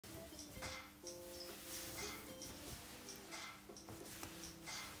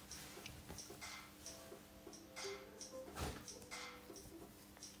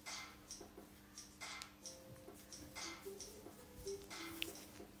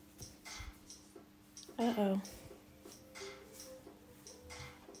Uh-oh.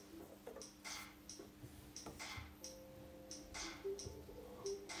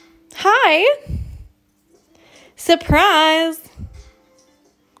 Hi. Surprise.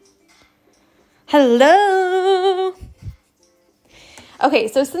 Hello. Okay,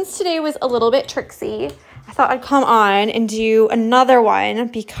 so since today was a little bit tricksy, I thought I'd come on and do another one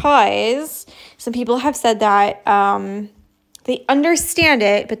because some people have said that they understand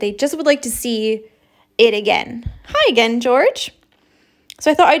it, but they just would like to see it again. Hi again, George. So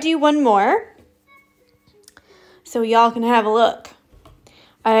I thought I'd do one more so y'all can have a look.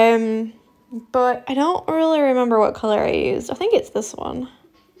 But I don't really remember what color I used. I think it's this one.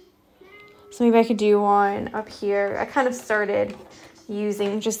 So maybe I could do one up here. I kind of started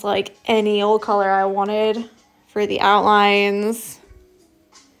using just like any old color I wanted for the outlines.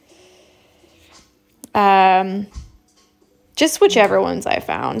 Just whichever ones I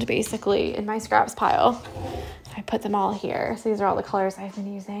found basically in my scraps pile. I put them all here. So these are all the colors I've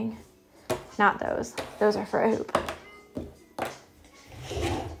been using. Not those. Those are for a hoop.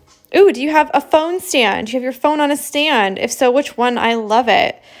 Ooh, do you have a phone stand? Do you have your phone on a stand? If so, which one? I love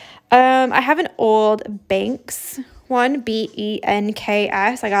it. I have an old Banks one,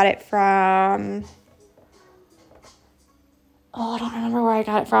 B-E-N-K-S. I got it from, I don't remember where I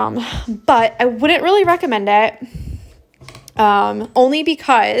got it from, but I wouldn't really recommend it, only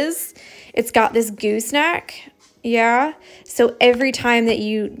because it's got this gooseneck, yeah, so every time that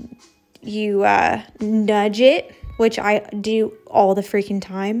you nudge it, which I do all the freaking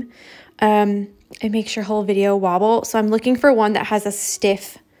time, it makes your whole video wobble, so I'm looking for one that has a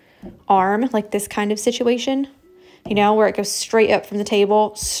stiff arm, like this kind of situation, you know, where it goes straight up from the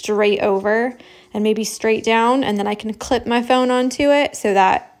table, straight over, and maybe straight down, and then I can clip my phone onto it so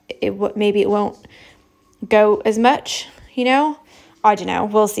that maybe it won't go as much, you know? I don't know.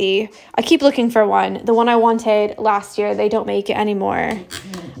 We'll see. I keep looking for one. The one I wanted last year, they don't make it anymore.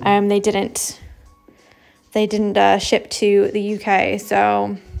 They didn't ship to the UK,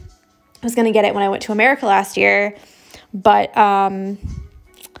 so I was going to get it when I went to America last year, but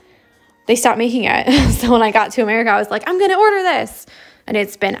they stopped making it. So when I got to America, I was like, I'm going to order this. And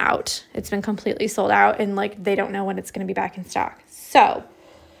it's been out. It's been completely sold out. And like, they don't know when it's going to be back in stock. So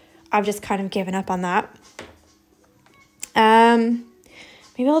I've just kind of given up on that.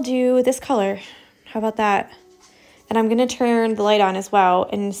 Maybe I'll do this color. How about that? And I'm going to turn the light on as well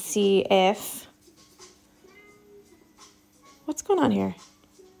and see if, what's going on here?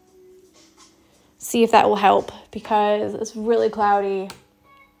 See if that will help because it's really cloudy.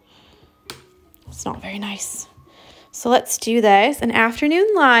 It's not very nice. So let's do this. An afternoon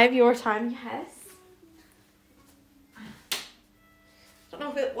live, your time, yes. Don't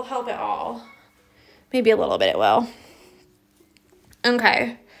know if it will help at all. Maybe a little bit it will.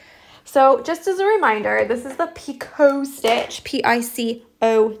 Okay. So just as a reminder, this is the picot stitch,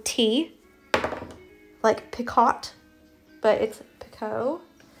 P-I-C-O-T, like picot, but it's picot.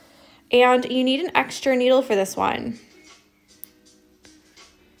 And you need an extra needle for this one.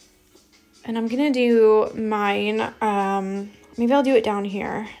 And I'm going to do mine, maybe I'll do it down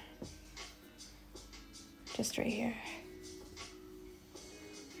here. Just right here.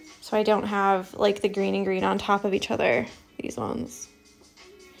 So I don't have like the green and green on top of each other, these ones.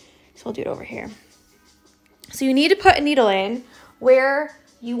 So I'll do it over here. So you need to put a needle in where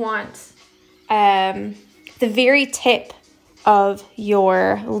you want the very tip of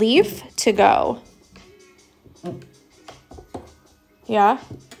your leaf to go. Yeah.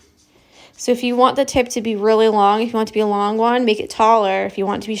 So if you want the tip to be really long, if you want it to be a long one, make it taller. If you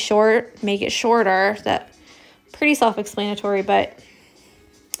want it to be short, make it shorter. That's pretty self-explanatory, but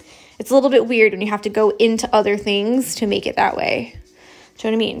it's a little bit weird when you have to go into other things to make it that way. Do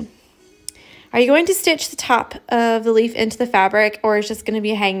you know what I mean? Are you going to stitch the top of the leaf into the fabric, or is it just going to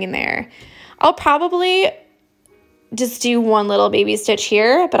be hanging there? I'll probably just do one little baby stitch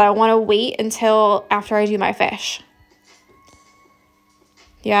here, but I want to wait until after I do my fish.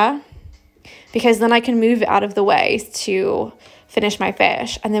 Yeah? Because then I can move it out of the way to finish my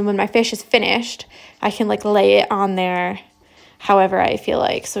fish. And then when my fish is finished, I can like lay it on there however I feel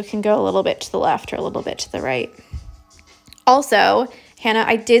like. So it can go a little bit to the left or a little bit to the right. Also, Hannah,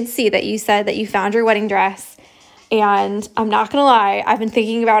 I did see that you said that you found your wedding dress. And I'm not going to lie, I've been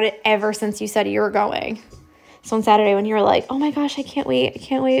thinking about it ever since you said you were going. So on Saturday when you were like, oh my gosh, I can't wait,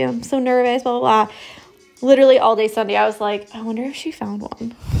 I'm so nervous, blah, blah, blah. Literally all day Sunday, I was like, I wonder if she found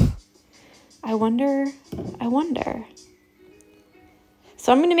one. I wonder.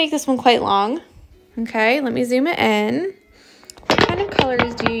 So I'm going to make this one quite long. Okay, let me zoom it in. What kind of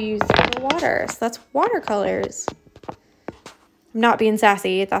colors do you use for water? So that's watercolors. I'm not being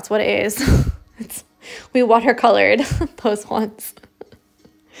sassy. That's what it is. It's We watercolored those ones.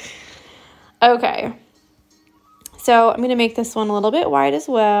 Okay. So I'm going to make this one a little bit wide as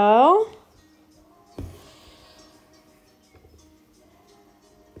well.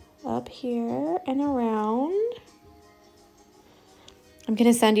 Up here and around. I'm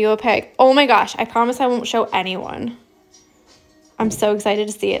going to send you a pic. Oh my gosh, I promise I won't show anyone. I'm so excited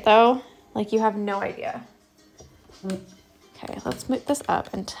to see it though. Like, you have no idea. Okay, let's move this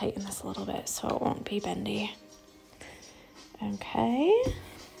up and tighten this a little bit so it won't be bendy. Okay.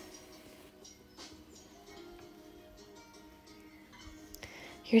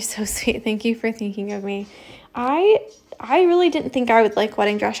 You're so sweet. Thank you for thinking of me. I really didn't think I would like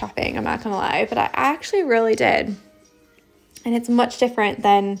wedding dress shopping, I'm not gonna lie, but I actually really did. And it's much different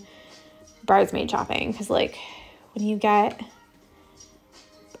than bridesmaid shopping, because like when you get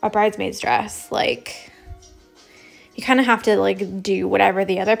a bridesmaid's dress, like you kind of have to like do whatever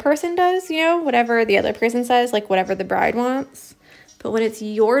the other person does, you know, whatever the other person says, like whatever the bride wants. But when it's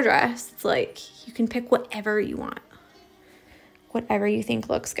your dress, it's like you can pick whatever you want, whatever you think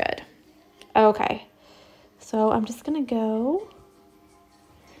looks good. Okay, so I'm just gonna go.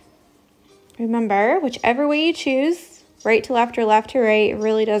 Remember, whichever way you choose, right to left or left to right, it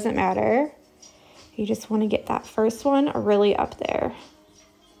really doesn't matter. You just want to get that first one really up there.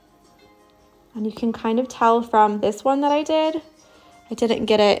 And you can kind of tell from this one that I didn't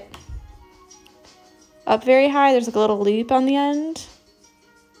get it up very high. There's like a little loop on the end.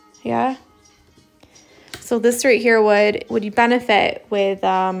 Yeah. So this right here would benefit with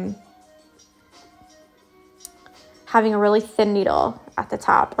having a really thin needle at the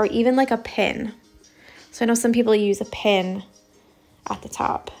top, or even like a pin. So I know some people use a pin at the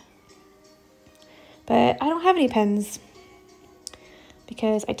top, but I don't have any pins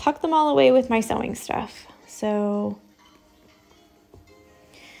because I tuck them all away with my sewing stuff. So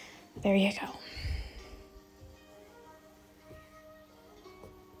there you go.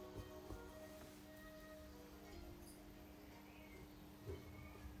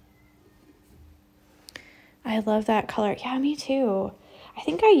 I love that color. Yeah, me too. I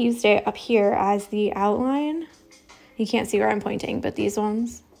think I used it up here as the outline. You can't see where I'm pointing, but these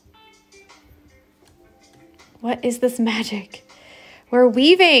ones. What is this magic? We're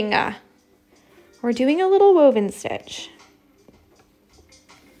weaving. We're doing a little woven stitch.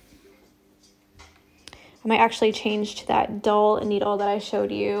 I might actually change to that dull needle that I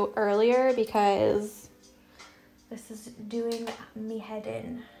showed you earlier, because this is doing me head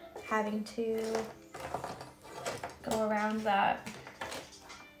in, having to go around that.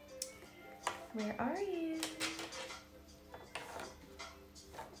 Where are you?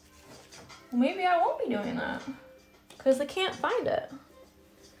 Well, maybe I won't be doing that because I can't find it.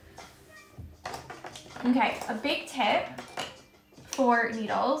 Okay, a big tip for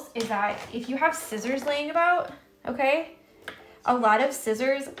needles is that if you have scissors laying about, okay, a lot of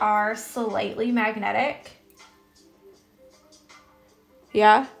scissors are slightly magnetic.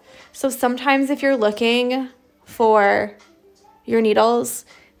 Yeah, so sometimes if you're looking for your needles,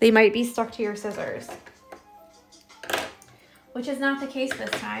 they might be stuck to your scissors, which is not the case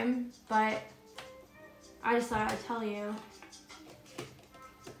this time, but I just thought I'd tell you.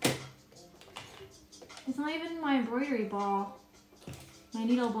 It's not even my embroidery ball, my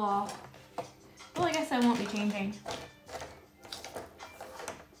needle ball. Well, I guess I won't be changing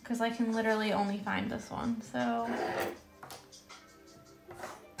because I can literally only find this one, so.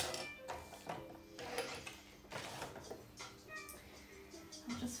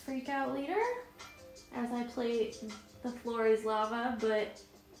 Freak out later as I play the floor is lava, but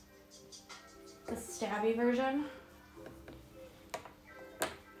the stabby version.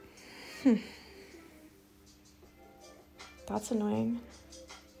 That's annoying.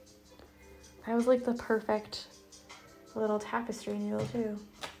 That was like the perfect little tapestry needle too.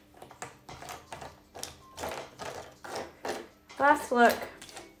 Last look.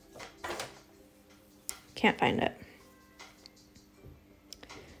 Can't find it.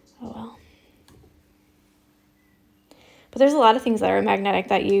 Oh well. But there's a lot of things that are magnetic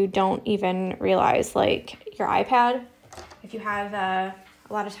that you don't even realize, like your iPad. If you have, a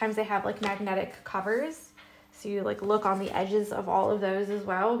lot of times they have like magnetic covers. So you like look on the edges of all of those as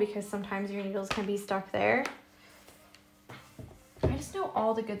well, because sometimes your needles can be stuck there. I just know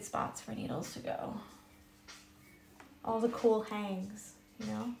all the good spots for needles to go. All the cool hangs, you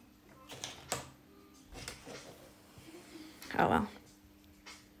know? Oh well.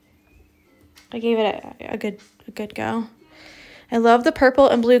 I gave it a good go. I love the purple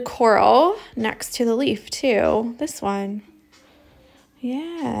and blue coral next to the leaf too. This one.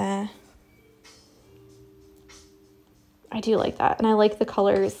 Yeah. I do like that. And I like the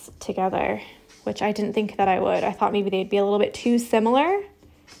colors together. which I didn't think that I would. I thought maybe they'd be a little bit too similar.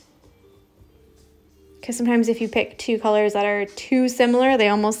 Because sometimes if you pick two colors that are too similar, they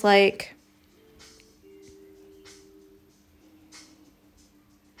almost like...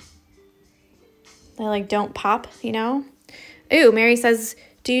 they like don't pop, you know? Ooh, Mary says,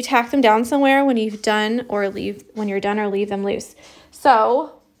 do you tack them down somewhere when you've done or leave, when you're done or leave them loose?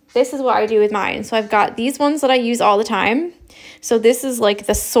 So this is what I do with mine. So I've got these ones that I use all the time. So this is like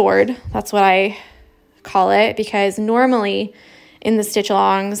the sword. That's what I call it, because normally in the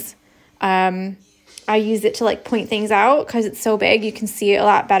stitch-alongs, I use it to like point things out because it's so big. You can see it a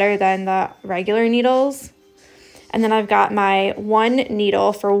lot better than the regular needles. And then I've got my one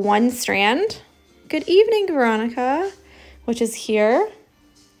needle for one strand. Good evening, Veronica, which is here.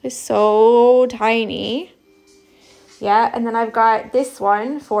 It's so tiny. Yeah, and then I've got this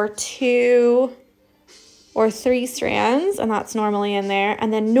one for 2 or 3 strands, and that's normally in there.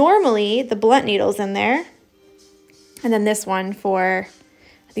 And then normally the blunt needle's in there. And then this one for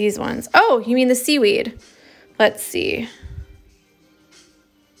these ones. Oh, you mean the seaweed? Let's see.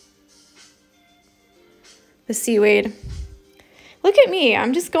 The seaweed. Look at me.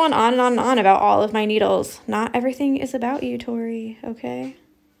 I'm just going on and on and on about all of my needles. Not everything is about you, Tori, okay?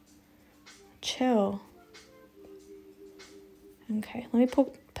 Chill. Okay, let me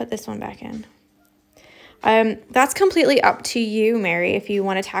put this one back in. That's completely up to you, Mary. If you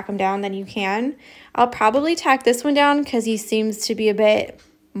want to tack them down, then you can. I'll probably tack this one down because he seems to be a bit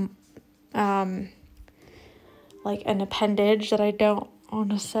like an appendage that I don't want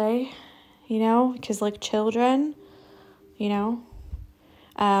to say, you know, because like children, you know.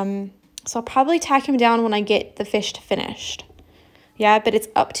 So I'll probably tack him down when I get the fish finished. Yeah, but it's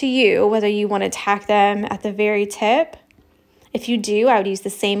up to you whether you want to tack them at the very tip. If you do, I would use the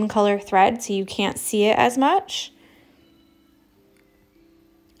same color thread so you can't see it as much.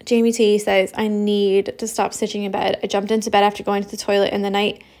 Jamie T says, I need to stop stitching in bed. I jumped into bed after going to the toilet in the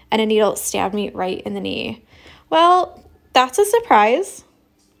night and a needle stabbed me right in the knee. Well, that's a surprise.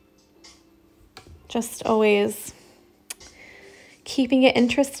 Just always keeping it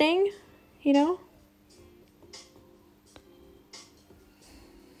interesting, you know?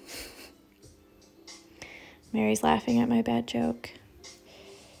 Mary's laughing at my bad joke.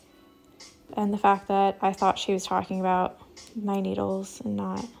 And the fact that I thought she was talking about my needles and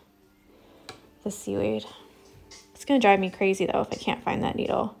not the seaweed. It's going to drive me crazy, though, if I can't find that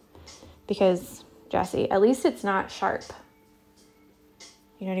needle. Because, Jessie, at least it's not sharp.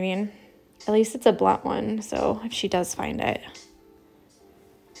 You know what I mean? At least it's a blunt one, so if she does find it.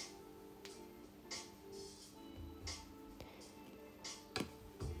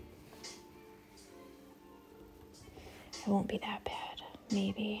 It won't be that bad,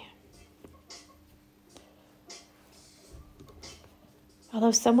 maybe.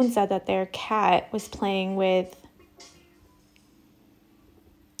 Although someone said that their cat was playing with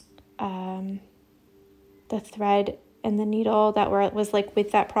the thread and the needle that was like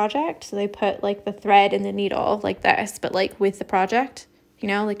with that project. So they put like the thread and the needle like this, but like with the project, you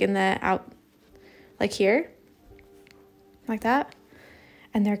know, like in the out, like here, like that.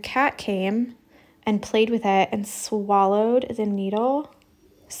 And their cat came and played with it and swallowed the needle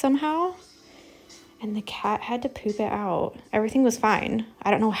somehow. And the cat had to poop it out. Everything was fine.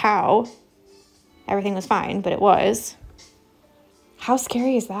 I don't know how. Everything was fine, but it was. How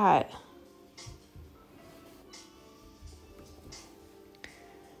scary is that?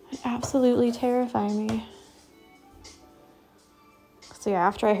 It absolutely terrified me. So yeah,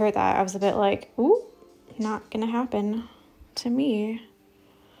 after I heard that, I was a bit like, ooh, not gonna happen to me.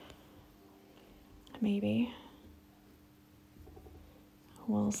 Maybe.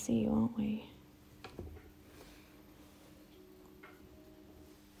 We'll see, won't we?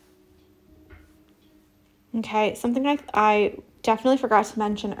 Okay, something I definitely forgot to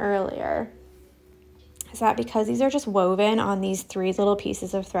mention earlier is that because these are just woven on these 3 little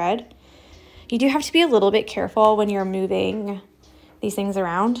pieces of thread, you do have to be a little bit careful when you're moving these things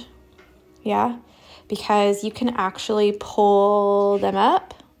around. Yeah, because you can actually pull them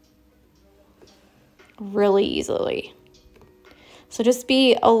up really easily. So just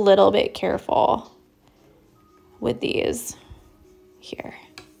be a little bit careful with these here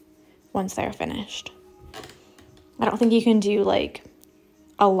once they're finished. I don't think you can do like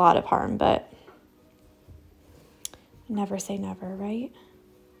a lot of harm, but never say never, right?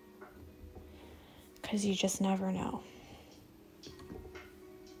 Because you just never know.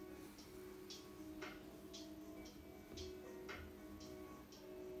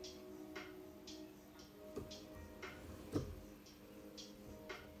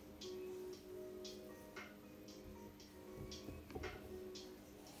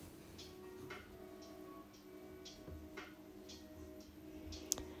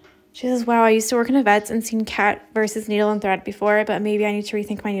 She says, wow, I used to work in a vet's and seen cat versus needle and thread before, but maybe I need to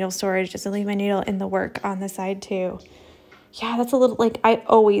rethink my needle storage just to leave my needle in the work on the side too. Yeah, that's a little, like, I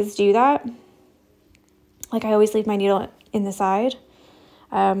always do that. Like, I always leave my needle in the side.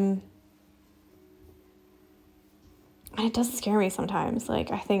 And it does scare me sometimes. Like,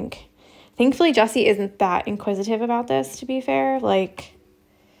 I think, thankfully, Jessie isn't that inquisitive about this, to be fair. Like,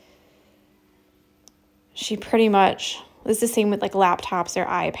 she pretty much, it's the same with, like, laptops or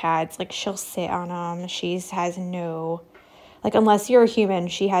iPads. Like, she'll sit on them. She has no, like, unless you're a human,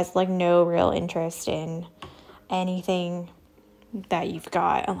 she has, like, no real interest in anything that you've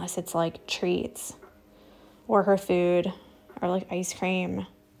got, unless it's, like, treats or her food or, like, ice cream.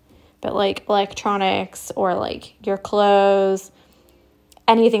 But, like, electronics or, like, your clothes,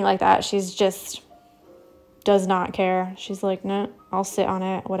 anything like that, she's just does not care. She's like, no, I'll sit on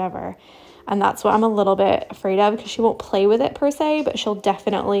it, whatever. And that's what I'm a little bit afraid of, because she won't play with it per se, but she'll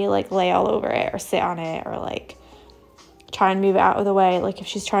definitely, like, lay all over it or sit on it or, like, try and move it out of the way, like, if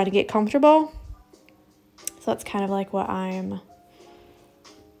she's trying to get comfortable. So that's kind of, like, what I'm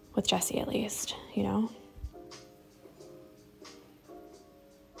with Jessie, at least, you know?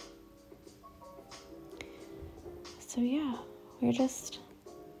 So, yeah, we're just...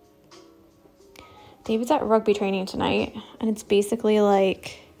 David's at rugby training tonight, and it's basically,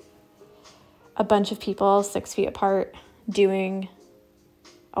 like, a bunch of people 6 feet apart doing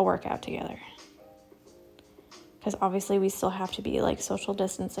a workout together. Because obviously we still have to be, like, social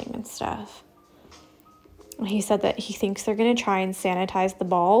distancing and stuff. And he said that he thinks they're going to try and sanitize the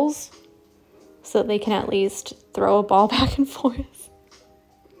balls so that they can at least throw a ball back and forth.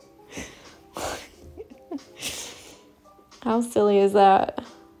 How silly is that?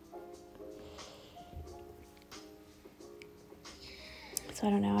 So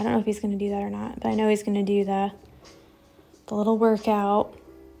I don't know. I don't know if he's going to do that or not. But I know he's going to do the little workout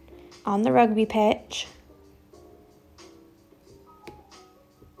on the rugby pitch.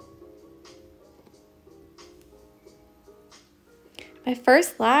 My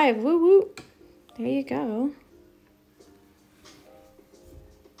first live. Woo woo. There you go.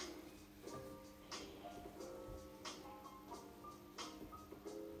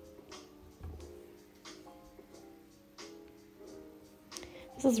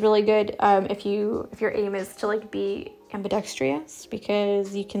 This is really good if your aim is to, like, be ambidextrous,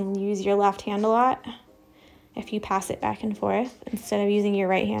 because you can use your left hand a lot if you pass it back and forth instead of using your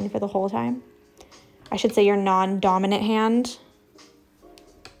right hand for the whole time. I should say your non-dominant hand.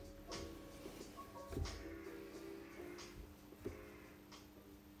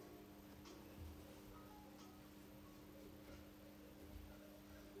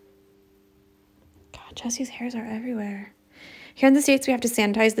 God, Jessie's hairs are everywhere. Here in the States, we have to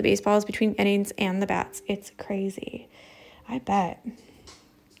sanitize the baseballs between innings and the bats. It's crazy. I bet.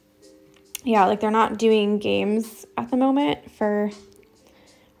 Yeah, like, they're not doing games at the moment for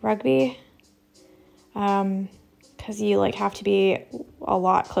rugby. Because you, like, have to be a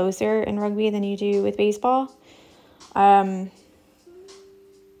lot closer in rugby than you do with baseball. But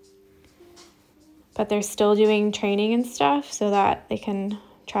they're still doing training and stuff so that they can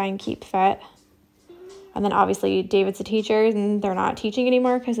try and keep fit. And then obviously David's a teacher, and they're not teaching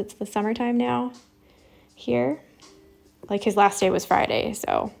anymore because it's the summertime now here. Like, his last day was Friday,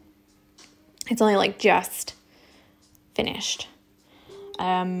 so it's only, like, just finished.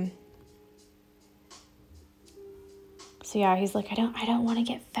 So yeah, he's like, I don't want to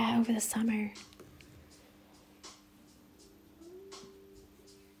get fat over the summer.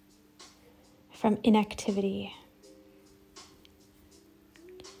 From inactivity.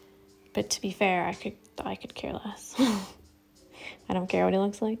 But to be fair, I could care less. I don't care what he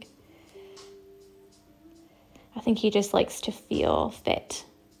looks like. I think he just likes to feel fit.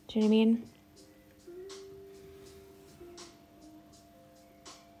 Do you know what I mean?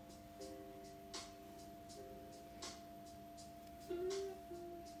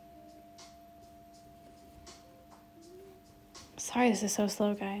 Sorry, this is so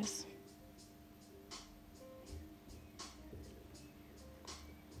slow, guys.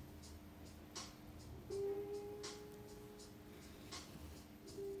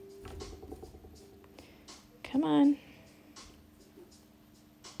 Come on.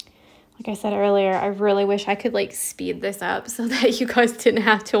 Like I said earlier, I really wish I could, like, speed this up so that you guys didn't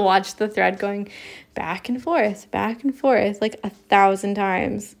have to watch the thread going back and forth, like 1,000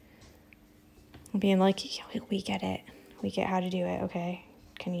 times. Being like, yeah, we get it. We get how to do it, okay?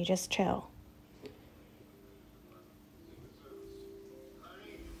 Can you just chill?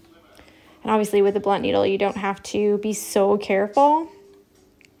 And obviously with the blunt needle, you don't have to be so careful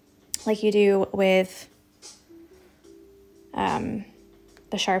like you do with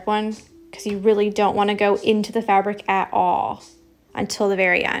the sharp one, because you really don't want to go into the fabric at all until the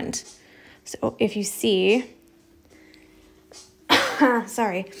very end. So if you see,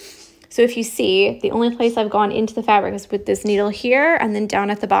 sorry. So if you see, the only place I've gone into the fabric is with this needle here and then down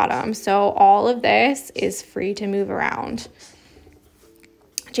at the bottom. So all of this is free to move around.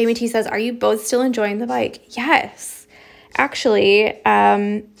 Jamie T says, are you both still enjoying the bike? Yes. Actually,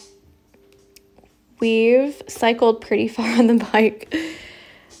 we've cycled pretty far on the bike.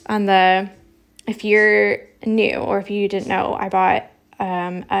 If you're new or if you didn't know, I bought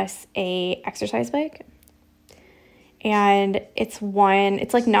us a exercise bike. And it's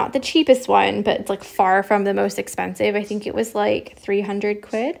like not the cheapest one, but it's like far from the most expensive. I think it was like 300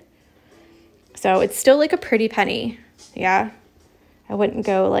 quid. So it's still like a pretty penny. Yeah. I wouldn't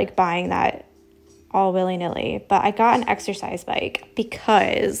go like buying that all willy-nilly, but I got an exercise bike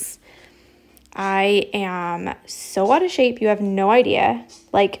because I am so out of shape. You have no idea.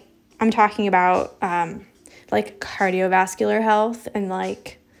 Like I'm talking about like cardiovascular health and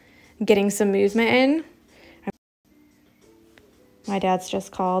like getting some movement in. My dad's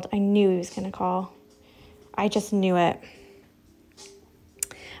just called. I knew he was going to call. I just knew it.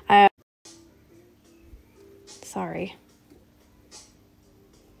 Sorry.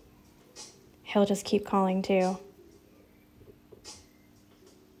 He'll just keep calling too.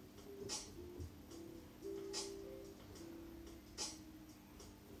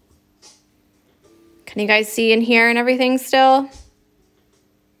 Can you guys see and hear and everything still?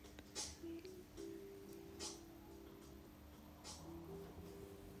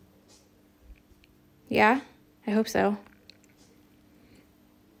 Yeah, I hope so.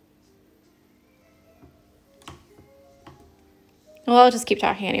 Well, I'll just keep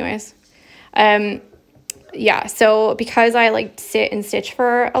talking anyways. Yeah, so because I like sit and stitch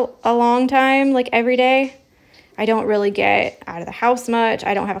for a long time, like every day, I don't really get out of the house much.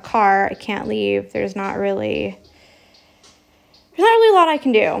 I don't have a car. I can't leave. There's not really a lot I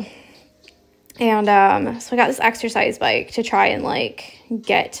can do. And so I got this exercise bike to try and like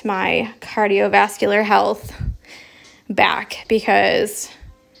get my cardiovascular health back because,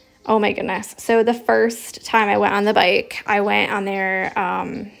 oh my goodness. So the first time I went on the bike, I went on there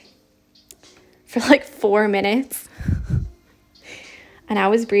for like 4 minutes. And I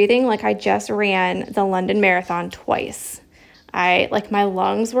was breathing like I just ran the London Marathon twice. Like my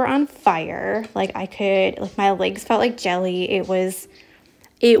lungs were on fire. Like my legs felt like jelly. It was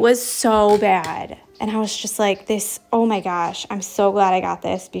so bad. And I was just like oh my gosh, I'm so glad I got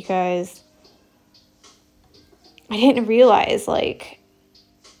this because I didn't realize like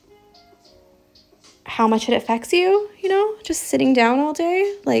how much it affects you, you know, just sitting down all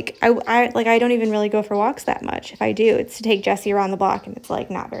day. Like I don't even really go for walks that much. If I do, it's to take Jessie around the block and it's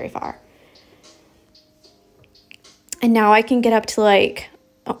like not very far. And now I can get up to like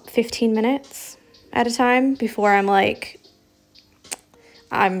 15 minutes at a time before I'm like,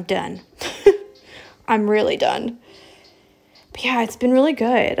 I'm done. I'm really done. But yeah, it's been really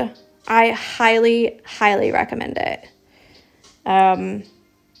good. I highly, highly recommend it.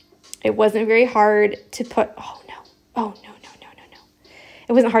 It wasn't very hard to put, no.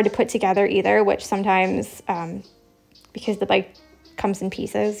 It wasn't hard to put together either, which sometimes, because the bike comes in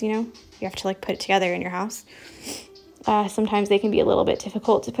pieces, you know, you have to like put it together in your house. Sometimes they can be a little bit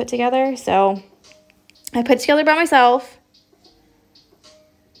difficult to put together. So I put it together by myself.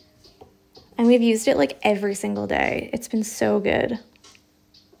 And we've used it like every single day. It's been so good.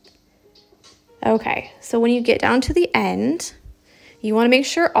 Okay, so when you get down to the end, you want to make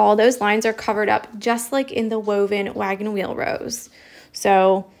sure all those lines are covered up just like in the woven wagon wheel rows.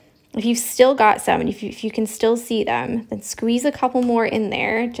 So if you've still got some and if you can still see them, then squeeze a couple more in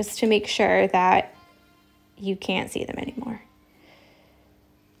there just to make sure that you can't see them anymore.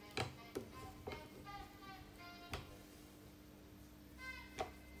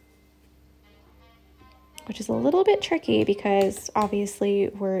 Which is a little bit tricky because obviously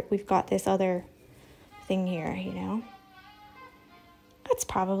we've got this other thing here, you know. That's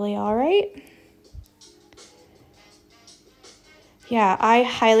probably all right. Yeah, I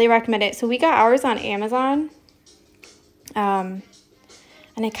highly recommend it. So we got ours on Amazon. And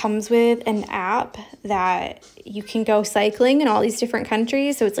it comes with an app that you can go cycling in all these different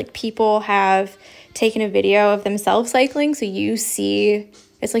countries. So it's like people have taken a video of themselves cycling. So you see,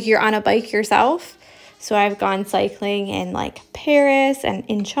 it's like you're on a bike yourself. So I've gone cycling in like Paris and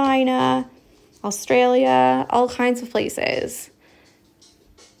in China, Australia, all kinds of places.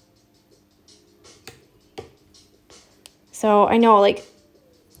 So I know like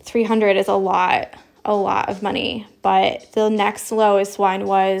 300 is a lot of money, but the next lowest one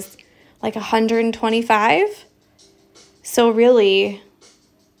was like 125. So really,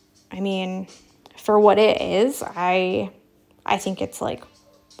 I mean, for what it is, I think it's like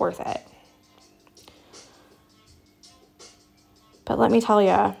worth it. But let me tell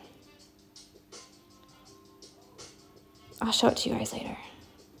you, I'll show it to you guys later.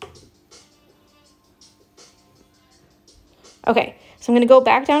 Okay, so I'm going to go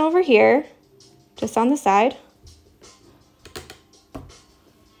back down over here, just on the side.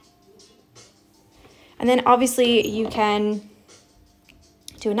 And then obviously you can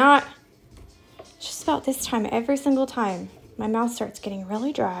do a knot. It's just about this time every single time. My mouth starts getting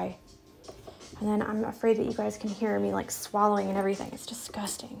really dry. And then I'm afraid that you guys can hear me like swallowing and everything. It's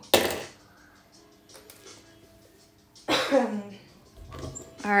disgusting.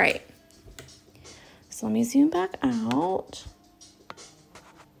 All right. So let me zoom back out. You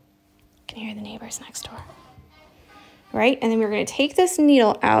can hear the neighbors next door. Right? And then we're going to take this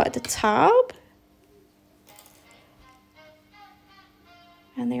needle out at the top.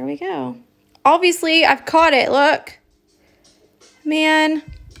 And there we go. Obviously, I've caught it. Look. Man.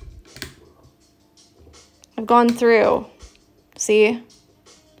 I've gone through. See?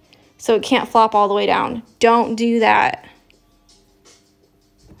 So it can't flop all the way down. Don't do that.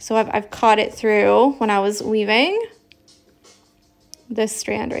 So I've caught it through when I was weaving this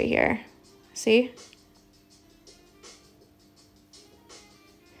strand right here. See?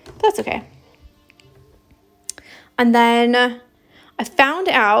 That's okay. And then I found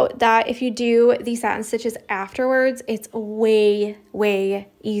out that if you do the satin stitches afterwards, it's way, way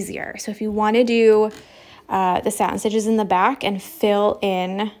easier. So if you want to do the satin stitches in the back and fill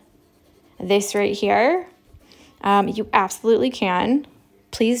in this right here, you absolutely can.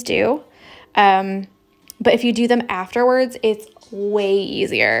 Please do. But if you do them afterwards, it's way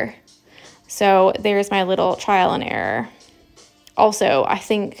easier. So there's my little trial and error. Also, I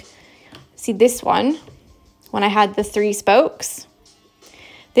think, see this one, when I had the 3 spokes,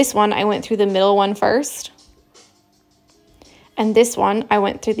 this one I went through the middle one first. And this one I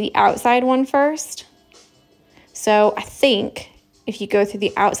went through the outside one first. So I think if you go through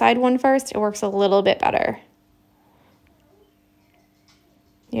the outside one first, it works a little bit better.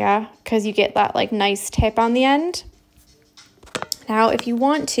 Yeah, because you get that like nice tip on the end. Now, if you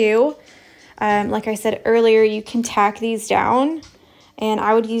want to, like I said earlier, you can tack these down, and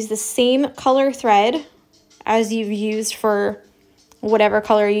I would use the same color thread as you've used for whatever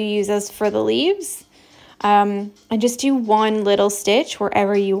color you use as for the leaves, and just do one little stitch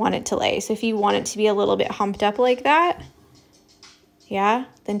wherever you want it to lay. So if you want it to be a little bit humped up like that, yeah,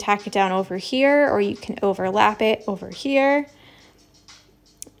 then tack it down over here, or you can overlap it over here.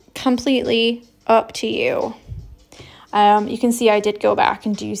 Completely up to you. You can see I did go back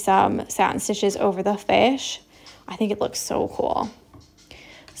and do some satin stitches over the fish. I think it looks so cool.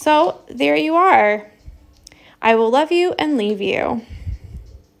 So there you are. I will love you and leave you.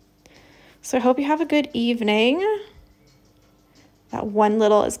 So I hope you have a good evening. That one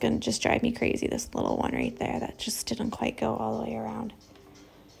little is going to just drive me crazy. This little one right there that just didn't quite go all the way around.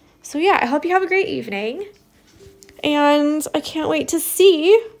 So yeah, I hope you have a great evening. And I can't wait to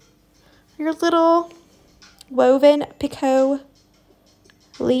see your little woven picot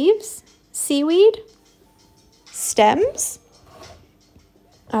leaves, seaweed, stems.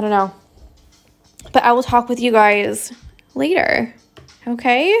 I don't know. But I will talk with you guys later.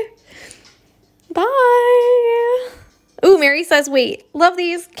 Okay? Bye. Ooh, Mary says, wait, love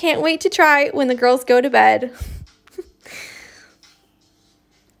these. Can't wait to try when the girls go to bed.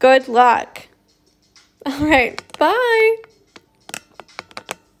 Good luck. All right, bye.